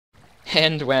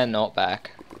And we're not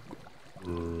back.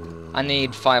 I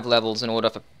need 5 levels in order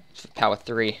for power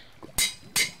 3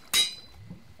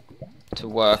 to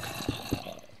work.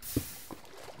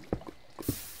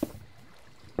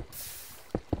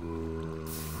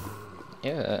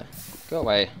 Yeah, go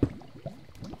away.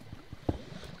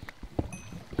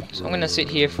 So I'm gonna sit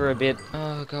here for a bit.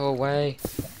 Oh, go away.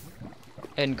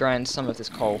 And grind some of this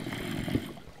coal.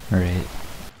 Alright.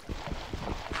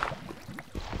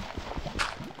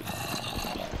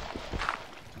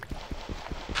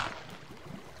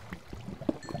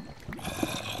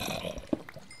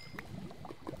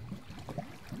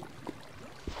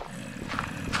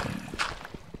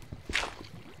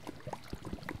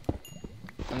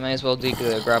 I may as well dig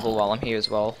the gravel while I'm here as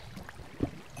well.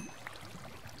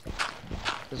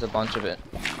 There's a bunch of it.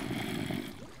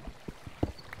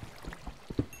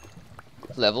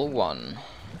 Level 1.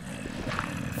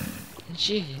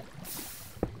 Gee.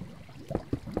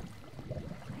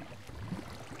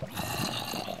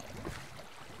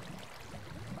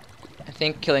 I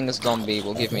think killing a zombie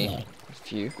will give me a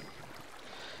few.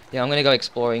 Yeah, I'm gonna go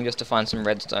exploring just to find some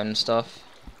redstone and stuff.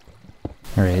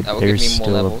 Alright, That will give there's me more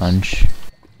still levels. a bunch.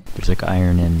 There's like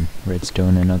iron and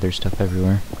redstone and other stuff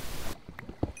everywhere.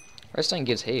 Redstone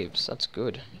gives heaps, that's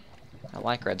good. I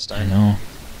like I redstone. know.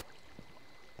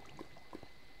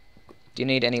 Do you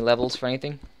need any levels for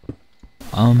anything?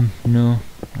 No,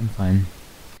 I'm fine.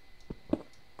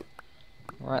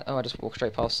 Alright, oh, I just walked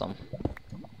straight past some.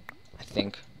 I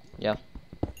think. Yeah.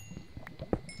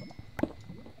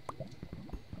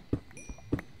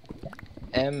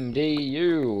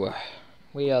 MDU!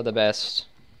 We are the best.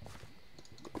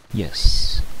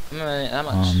 Yes. How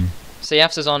much?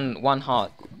 CF's is on 1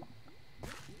 heart.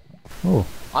 Oh,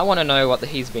 I want to know what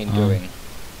he's been doing.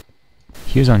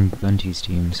 he was on Bunty's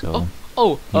team, so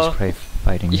Oh, he's probably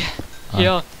fighting.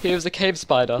 yeah, here's a cave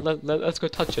spider. Let's go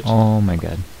touch it. Oh my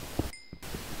god.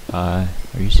 Are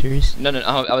you serious? No,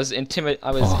 I was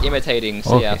imitating Okay.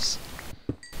 CF's.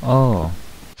 Oh.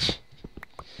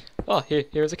 Oh,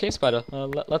 here's a cave spider.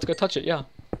 Let's go touch it, yeah.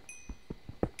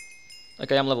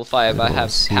 Okay, I'm level 5. I Little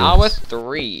have CS. power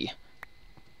 3.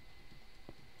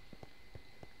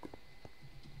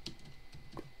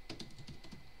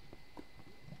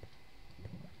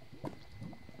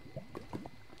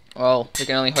 Well, we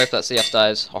can only hope that CF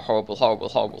dies a horrible, horrible,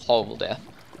 horrible, horrible death.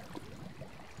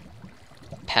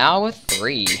 Power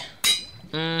 3.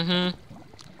 I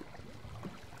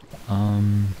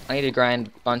need to grind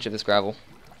a bunch of this gravel.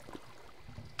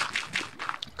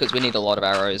 Because we need a lot of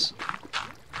arrows.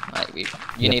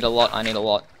 You need a lot, I need a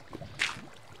lot.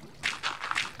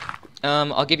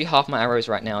 I'll give you half my arrows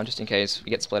right now, just in case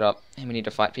we get split up and we need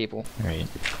to fight people. Alright.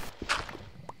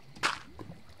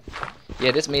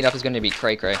 Yeah, this meetup is going to be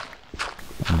cray-cray.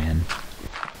 Oh man.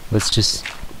 Let's just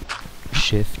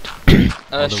shift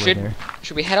all the way there.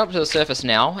 Should we head up to the surface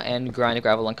now and grind the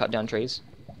gravel and cut down trees?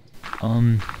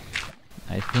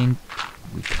 I think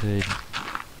we could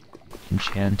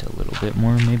enchant a little bit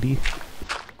more, maybe.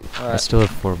 I still have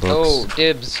 4 books. Oh,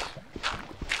 dibs.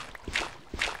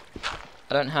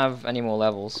 I don't have any more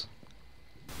levels.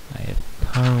 I have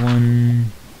power 1,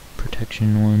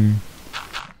 protection 1,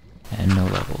 and no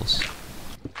levels.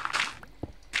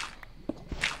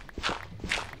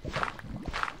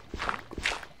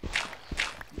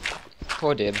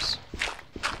 Poor dibs.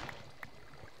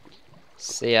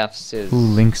 CF's is... Ooh,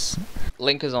 Link's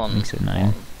Link is on. at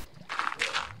 9.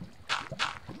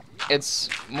 It's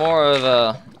more of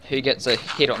a who gets a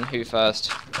hit on who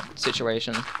first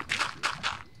situation.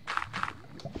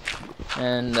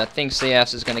 And I think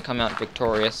CF's is going to come out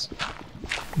victorious.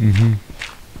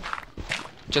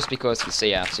 Just because he's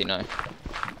CF's, you know.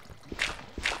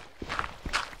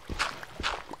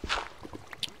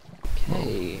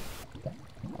 Okay.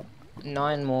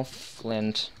 9 more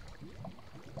flint.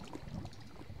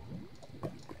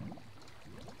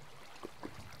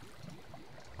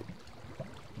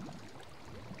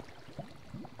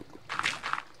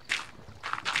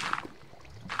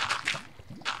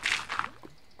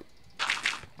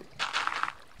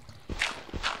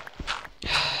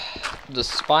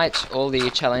 Despite all the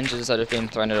challenges that have been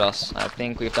thrown at us, I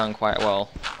think we've done quite well.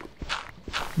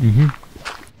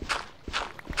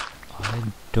 I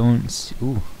don't see...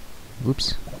 Ooh.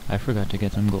 Oops. I forgot to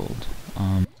get some gold.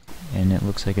 And it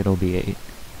looks like it'll be 8.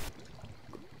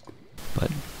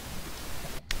 But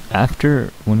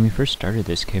after, when we first started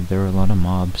this cave, there were a lot of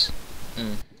mobs.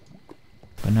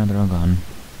 But now they're all gone.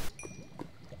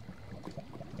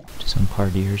 To some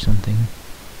party or something.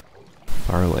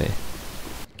 Far away.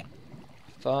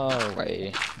 Far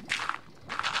away.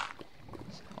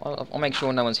 I'll make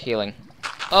sure no one's healing.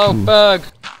 Oh, Ooh. bug!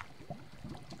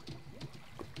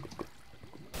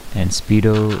 And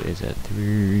Speedo is at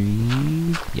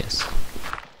 3. Yes.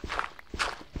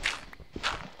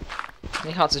 How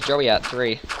many hearts is Joey at?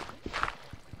 3.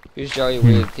 Who's Joey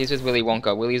with? He's with Willy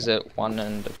Wonka. Willy's at 1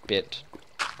 and a bit.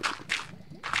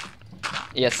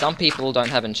 Yeah, some people don't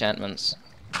have enchantments.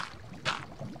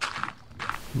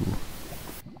 Ooh.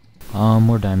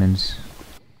 More diamonds.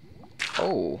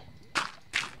 Oh.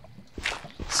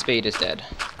 Speed is dead.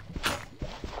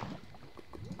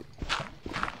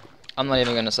 I'm not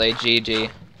even gonna say GG.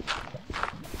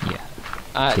 Yeah.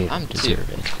 I'm too it.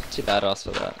 badass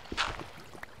for that.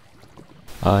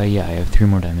 Yeah, I have 3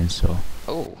 more diamonds, so...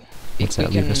 Oh. What's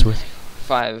that leave us with?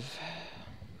 5.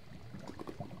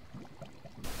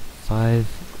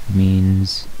 5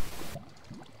 means...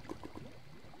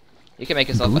 You can make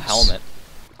yourself boots? a helmet.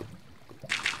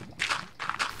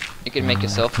 You can make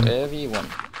yourself whatever you want.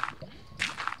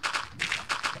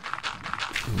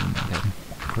 Oh my god.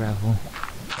 Gravel.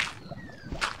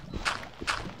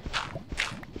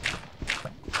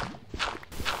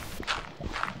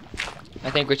 I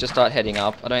think we should start heading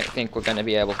up. I don't think we're going to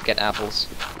be able to get apples.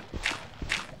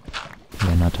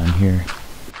 Yeah, not down here.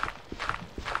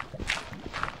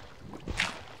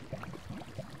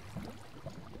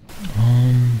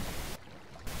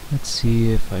 Let's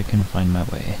see if I can find my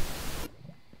way.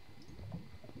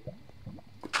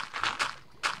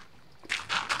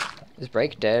 Is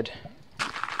Break dead?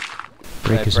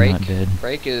 Break is not dead.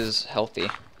 Break is healthy,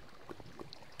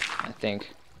 I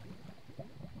think.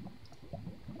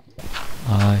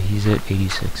 He's at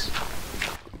 86.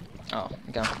 Oh,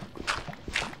 okay.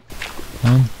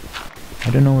 I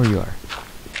don't know where you are.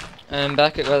 And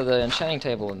back at where the enchanting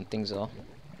table and things are.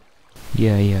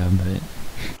 Yeah, but...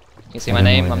 You see my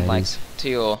name? I'm like to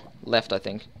your left, I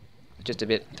think. Just a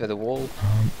bit through the wall.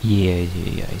 Yeah,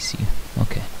 I see.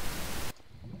 Okay.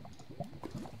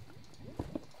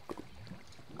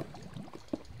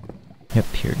 Yep,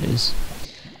 here it is.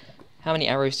 How many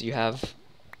arrows do you have?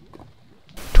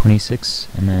 26,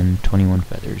 and then 21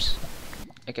 feathers.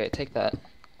 Okay, take that.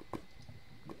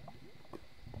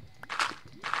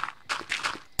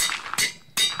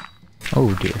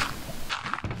 Oh dear.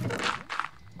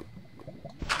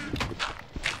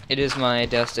 It is my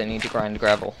destiny to grind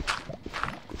gravel.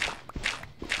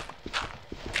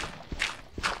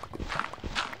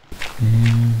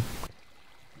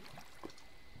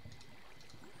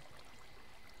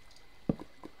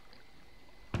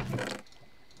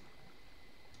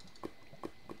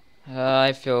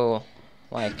 I feel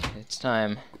like it's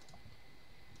time.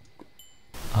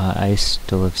 I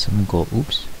still have some gold.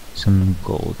 Oops, some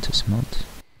gold to smelt.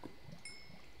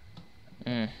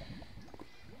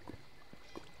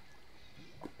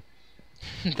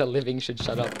 The living should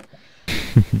shut up.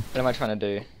 What am I trying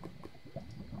to do?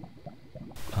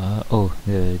 Oh,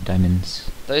 the diamonds.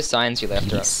 Those signs you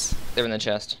left Yes. they're in the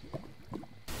chest.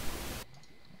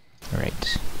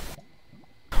 Alright.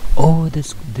 Oh,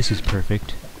 this is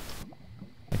perfect.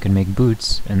 I can make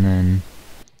boots, and then...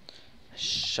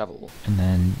 Shovel. And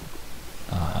then...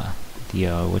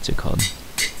 what's it called?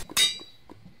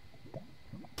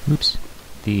 Oops.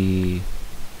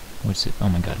 What's it? Oh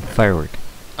my god. Firework.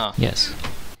 Ah. Yes.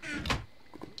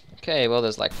 Okay, well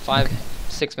there's like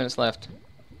 6 minutes left.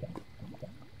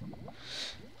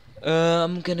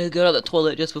 I'm gonna go to the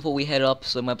toilet just before we head up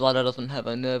so my bladder doesn't have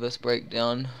a nervous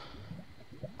breakdown.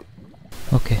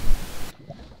 Okay.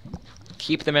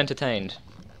 Keep them entertained.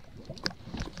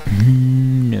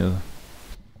 No.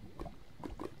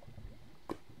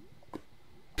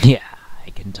 Yeah, I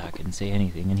can talk and say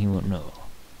anything and he won't know.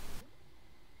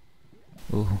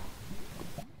 Ooh.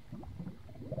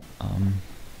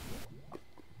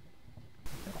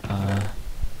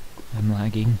 I'm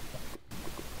lagging.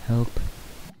 Help.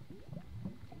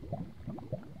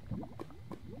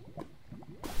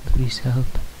 Please help.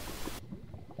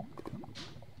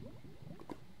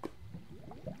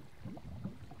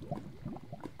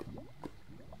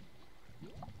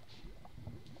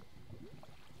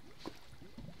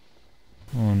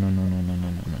 Oh no.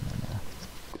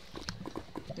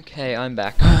 Okay, I'm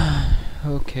back.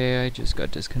 Okay, I just got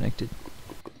disconnected.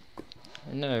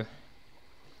 No.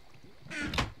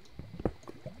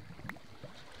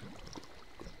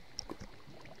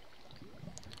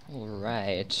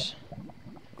 Alright.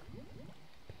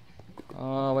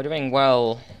 We're doing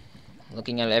well,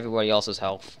 looking at everybody else's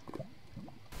health.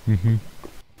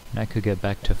 I could get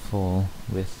back to full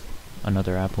with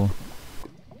another apple.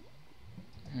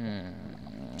 Do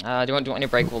you want to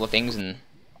break all the things and...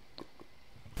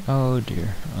 Oh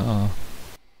dear.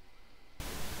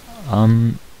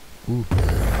 Ooh.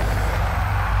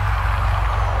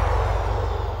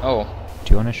 Oh.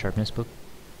 Do you want a sharpness book?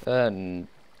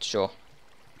 Sure.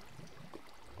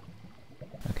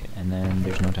 and then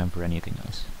there's no time for anything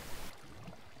else.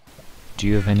 Do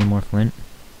you have any more flint?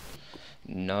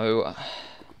 No.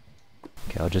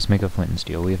 Okay, I'll just make a flint and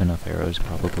steel. We have enough arrows,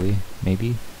 probably.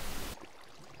 Maybe?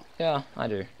 Yeah, I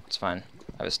do. It's fine.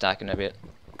 I was stacking a bit.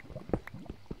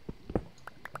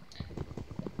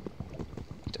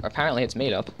 Apparently it's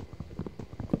meet up.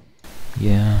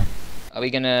 Yeah. Are we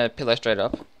gonna pillar straight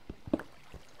up?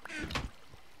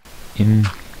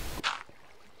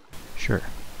 Sure.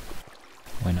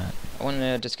 Why not? I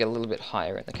wanna just get a little bit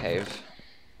higher in the cave.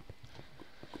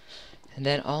 And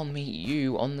then I'll meet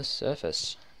you on the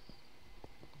surface.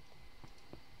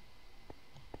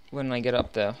 When I get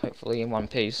up there, hopefully in one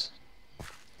piece.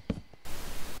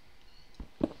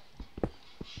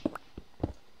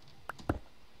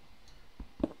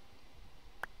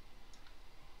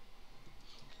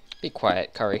 Be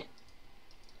quiet, Curry.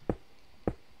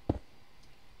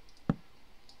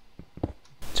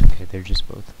 It's okay, they're just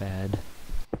both bad.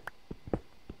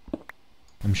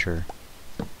 I'm sure.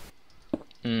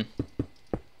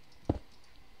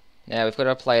 Yeah, we've got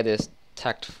to play this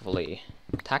tactfully.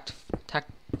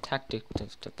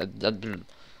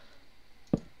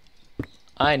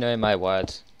 I know my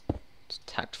words. It's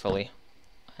tactfully.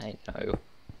 I know.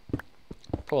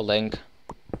 Poor Link.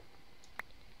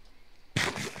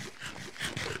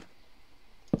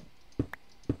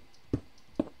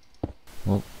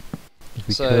 Well, if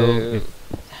we So, kill...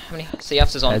 how many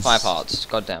CFs is on 5 hearts?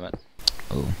 God damn it.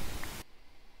 Oh.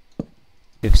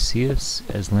 If CFs,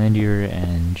 Aslandier,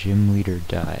 and Gym Leader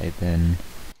die, then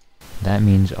that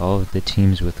means all of the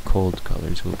teams with cold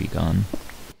colors will be gone.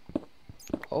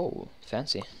 Oh,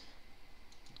 fancy.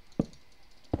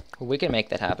 Well, we can make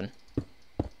that happen.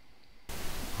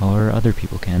 Or other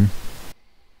people can.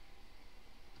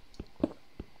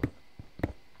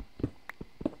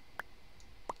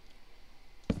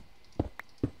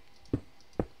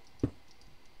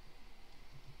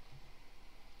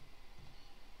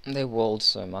 They walled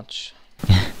so much.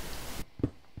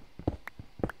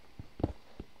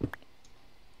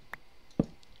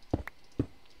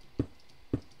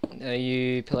 Are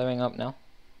you pillaring up now?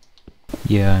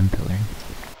 Yeah, I'm pillaring.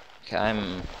 Okay,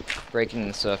 I'm breaking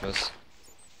the surface.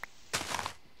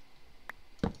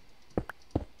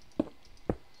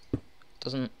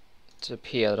 Doesn't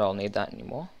appear that I'll need that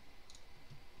anymore.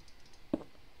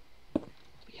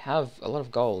 We have a lot of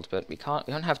gold, but we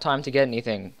don't have time to get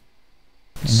anything.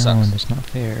 No, Sucks. that's not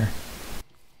fair.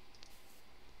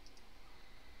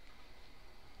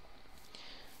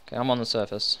 Okay, I'm on the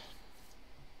surface.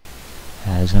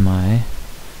 As am I.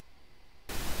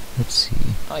 Let's see.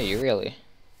 Are you really?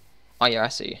 Oh yeah, I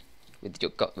see. With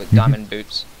your with diamond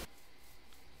boots.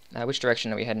 Which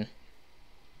direction are we heading?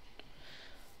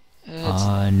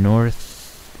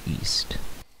 Northeast.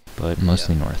 But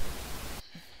mostly north.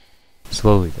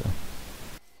 Slowly, though.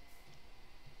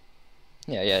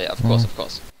 Yeah, of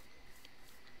course.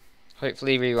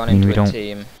 Hopefully we run into a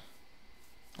team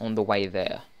on the way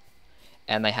there.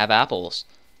 And they have apples.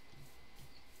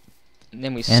 And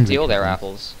then we steal their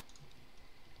apples.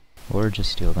 Or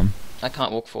just steal them. I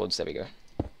can't walk forwards, there we go.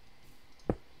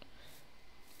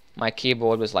 My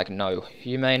keyboard was like, no,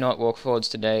 you may not walk forwards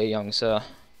today, young sir.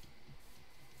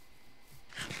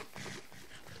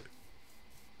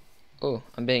 Oh,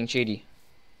 I'm being cheaty.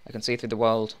 I can see through the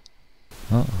world.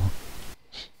 Uh-oh.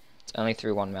 It's only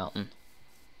through one mountain.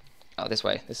 Oh, this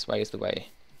way. This way is the way.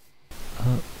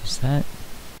 Oh, is that...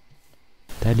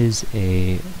 That is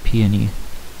a peony.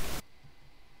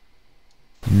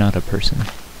 Not a person.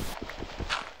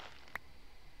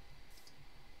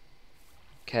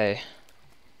 Okay.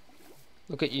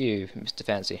 Look at you, Mr.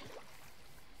 Fancy.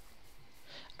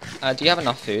 Do you have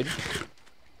enough food?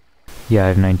 Yeah, I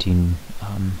have 19.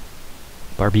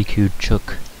 Barbecued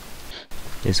chook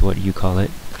is what you call it.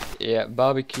 Yeah,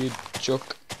 barbecued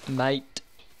chook, mate.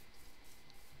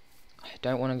 I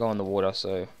don't want to go in the water,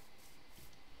 so...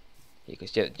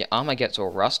 Because your armor gets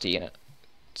all rusty and it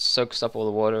soaks up all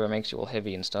the water and makes you all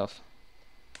heavy and stuff.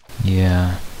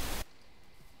 Yeah.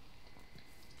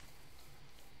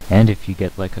 And if you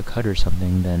get like a cut or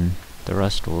something, then the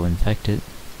rust will infect it.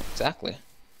 Exactly.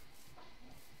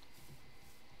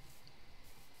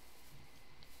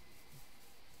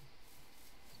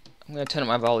 I'm gonna turn up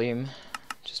my volume,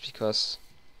 just because.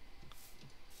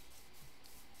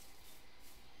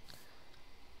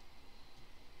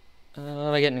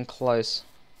 We're getting close.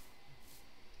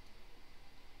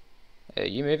 Are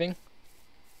you moving?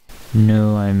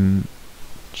 No, I'm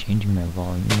changing my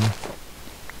volume.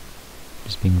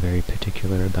 Just being very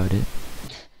particular about it.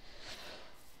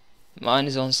 Mine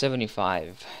is on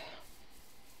 75.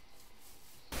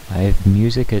 I have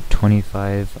music at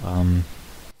 25,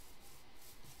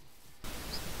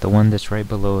 The one that's right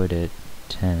below it at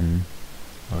 10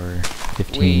 or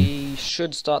 15. We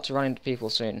should start to run into people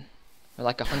soon. We're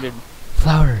like 100.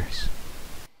 Flowers!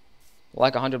 We're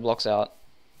like 100 blocks out.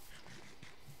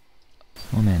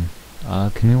 Oh man.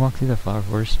 Can we walk through the flower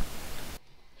forest?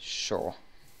 Sure.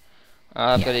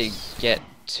 I've got to Yes. get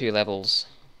 2 levels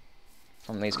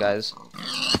from these guys.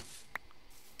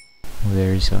 Oh,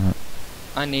 there's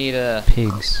I need a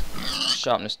pigs.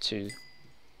 sharpness 2.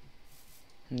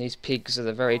 And these pigs are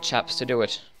the very chaps to do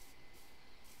it.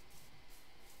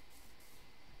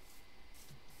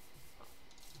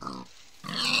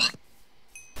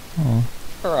 Oh,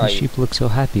 Where the are you? sheep look so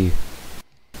happy.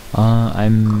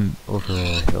 I'm over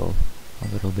a hill a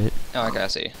little bit. Oh, okay, I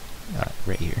see.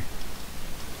 Right here.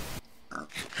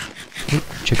 Oop,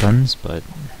 chickens, but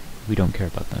we don't care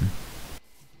about them.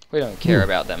 We don't care Ooh.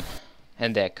 about them.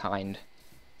 And they're kind.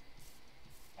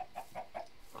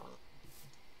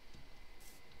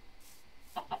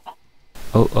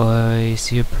 Oh, I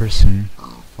see a person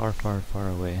far, far, far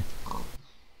away.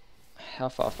 How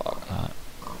far away?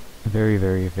 Very,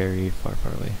 very, very far,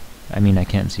 far away. I mean, I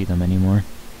can't see them anymore.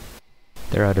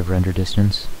 They're out of render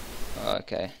distance.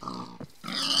 Okay.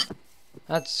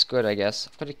 That's good, I guess.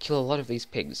 I've got to kill a lot of these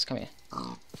pigs. Come here.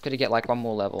 I've got to get like 1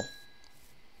 more level.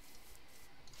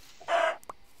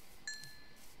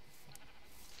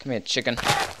 Come here, chicken.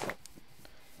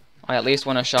 I at least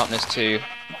want a sharpness 2,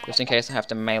 just in case I have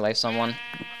to melee someone.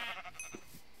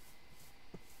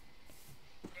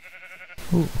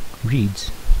 Ooh,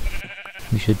 reeds.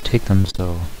 We should take them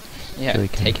so Yeah, Joey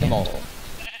can take them bend. all.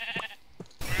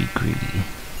 Be greedy.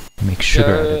 Make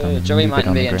sugar out of them and Joey leave it mightn't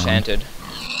on be the ground. enchanted.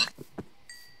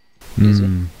 Is he?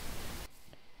 Hmm.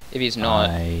 If he's not,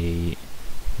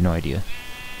 No idea.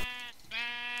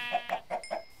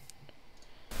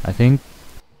 I think.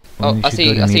 when oh, we I should see.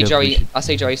 go to I see meet up, we Joey. should- I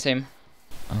see Joey's team.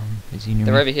 Is he near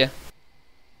They're me? over here.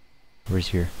 Where's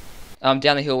here? Down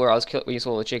the hill where where you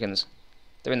saw the chickens.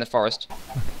 They're in the forest.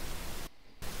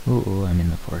 Ooh, I'm in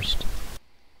the forest.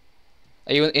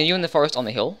 Are you in the forest on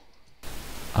the hill?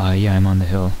 Yeah, I'm on the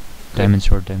hill. Diamond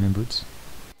sword, diamond boots.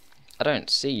 I don't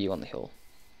see you on the hill.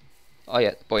 Oh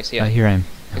yeah, boys here. Here I am.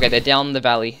 Okay, they're down the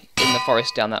valley in the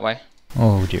forest down that way.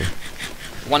 Oh dear.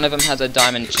 One of them has a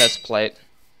diamond chest plate.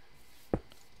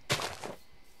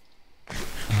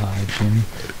 Jim.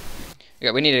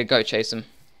 Okay, we need to go chase him.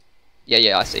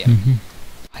 Yeah, I see him. Mhm.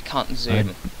 I can't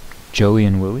zoom. Joey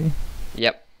and Willie?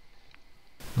 Yep.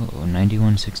 Oh,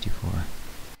 9164.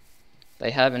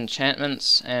 They have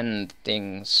enchantments and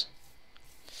things.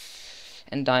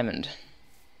 And diamond.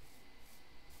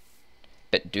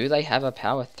 But do they have a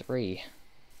power 3?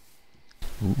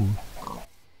 Ooh.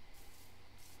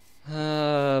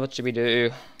 What should we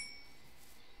do?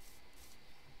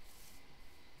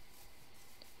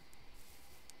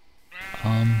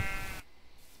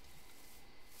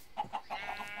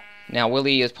 Now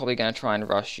Willie is probably going to try and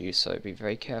rush you, so be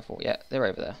very careful. Yeah, they're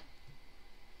over there.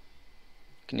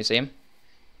 Can you see him?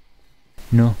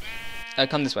 No.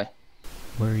 Come this way.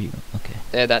 Where are you? Okay.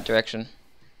 They're that direction.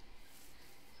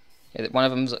 Yeah, one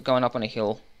of them's going up on a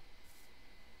hill.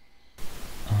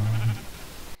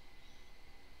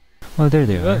 Oh, there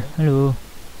they are. Hello.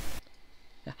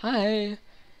 Hi.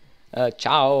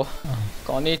 Ciao.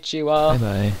 Konnichiwa.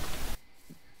 Bye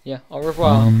Yeah, au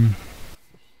revoir.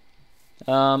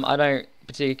 bye. I don't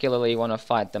particularly want to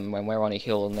fight them when we're on a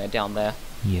hill and they're down there.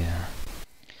 Yeah.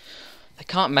 They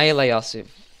can't melee us if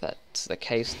that's the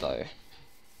case, though.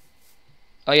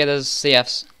 Oh yeah, there's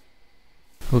CFs.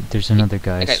 Oh, there's another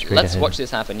guy Okay, straight let's ahead. watch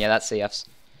this happen. Yeah, that's CFs.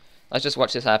 Let's just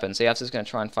watch this happen. CFs is going to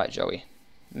try and fight Joey.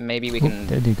 Maybe we Oh, can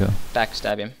there they go.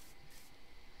 backstab him.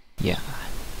 Yeah.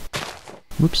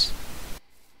 Whoops.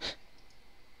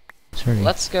 Sorry.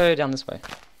 Let's go down this way.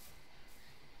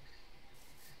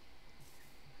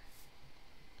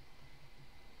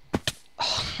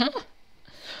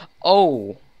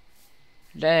 Oh!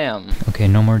 Damn. Okay,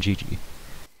 no more GG.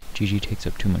 GG takes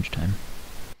up too much time.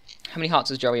 How many hearts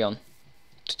is Joey on?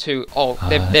 2. Oh,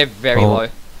 Uh, they're very oh. low.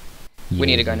 We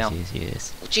need to go Yes, now.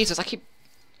 Yes. Oh, Jesus, I keep...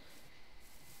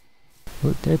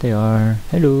 Oh, there they are.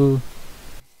 Hello.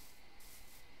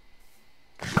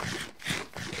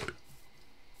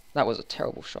 That was a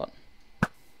terrible shot.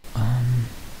 Um.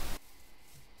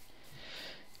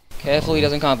 Careful he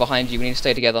doesn't come up behind you. We need to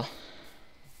stay together.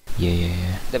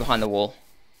 Yeah. They're behind the wall.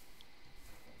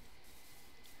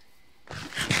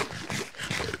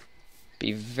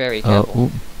 Be very careful.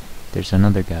 Oh, there's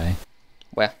another guy.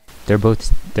 Where?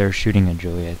 They're shooting at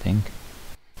Joey, I think.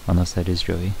 Unless that is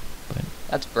Joey. But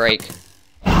That's break.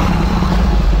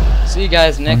 See you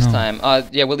guys next no. time.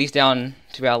 Yeah, Willie's down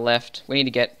to our left. We need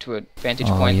to get to a vantage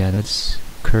oh point. yeah, that's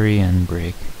Curry and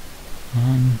Break.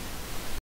 on.